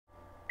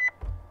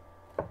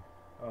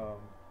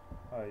Um,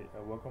 Hi,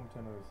 welcome to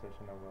another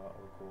session of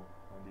Oracle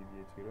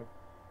DBA Tutor.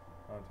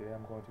 Today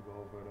I'm going to go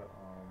over the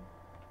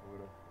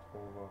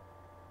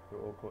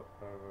Oracle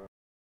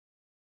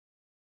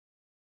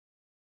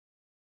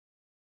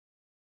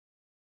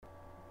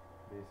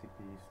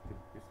basically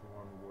it's the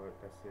one word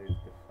that says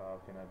the file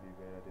cannot be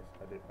read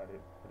at a particular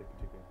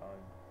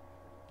time.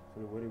 So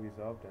the way to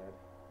resolve that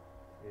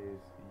is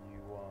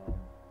you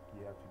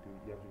have to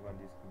run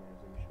these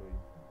commands. Let me show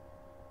you.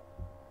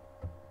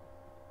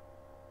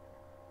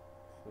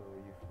 So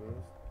you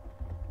first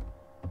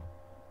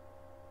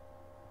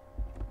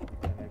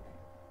connect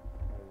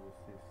as a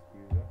sys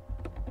user.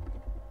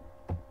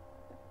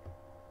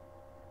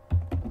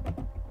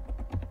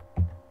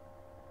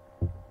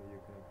 Okay,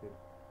 you're connected.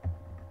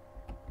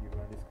 You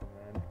run this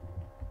command.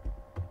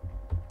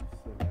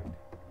 Select.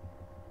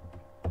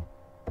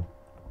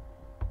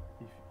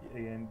 If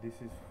again, this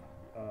is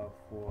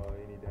for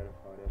any data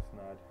file that's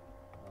not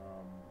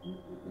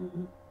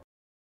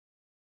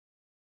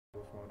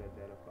from that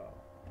data file.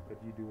 But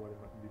you do know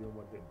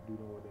what the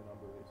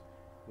number is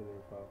for the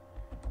data file.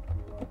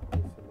 You want to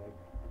select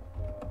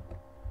file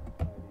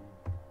ID,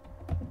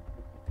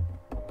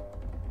 file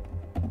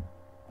name,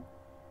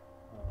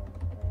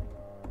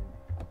 online,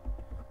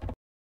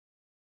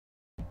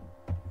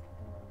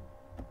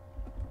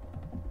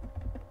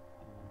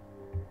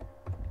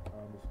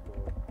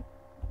 underscore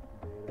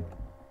data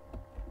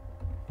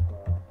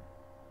file.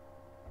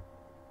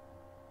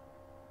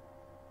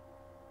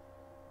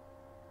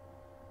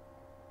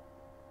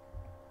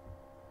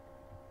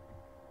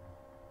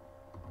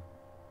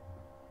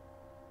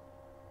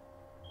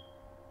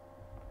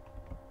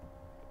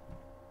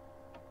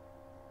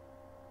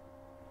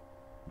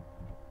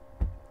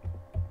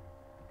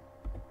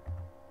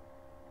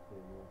 There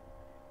you go.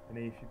 And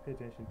then if you pay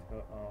attention to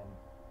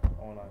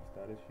online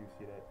status, you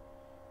see that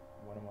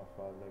one of my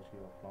files is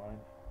actually offline,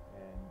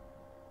 and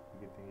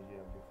the good thing is you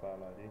have your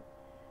file ID.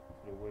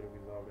 So the way to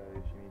resolve that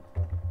is you need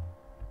to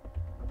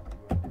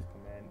run this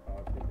command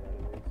out to the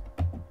database,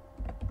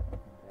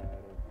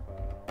 data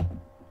file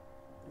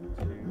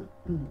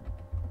to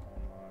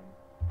online.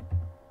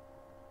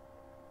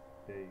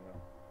 There you go.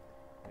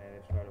 And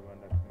let's try to run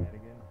that command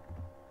again.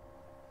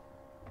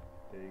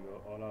 There you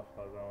go. All our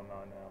files are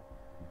online now.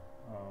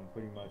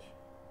 Pretty much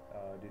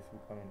this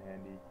will come in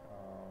handy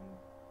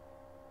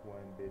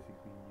when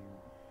basically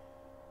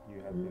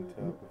you happen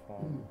to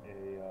perform a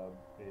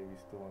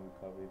restore and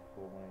recovery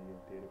for one of your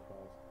data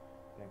files.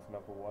 Thanks a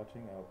lot for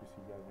watching. I hope to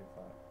see you guys next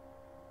time.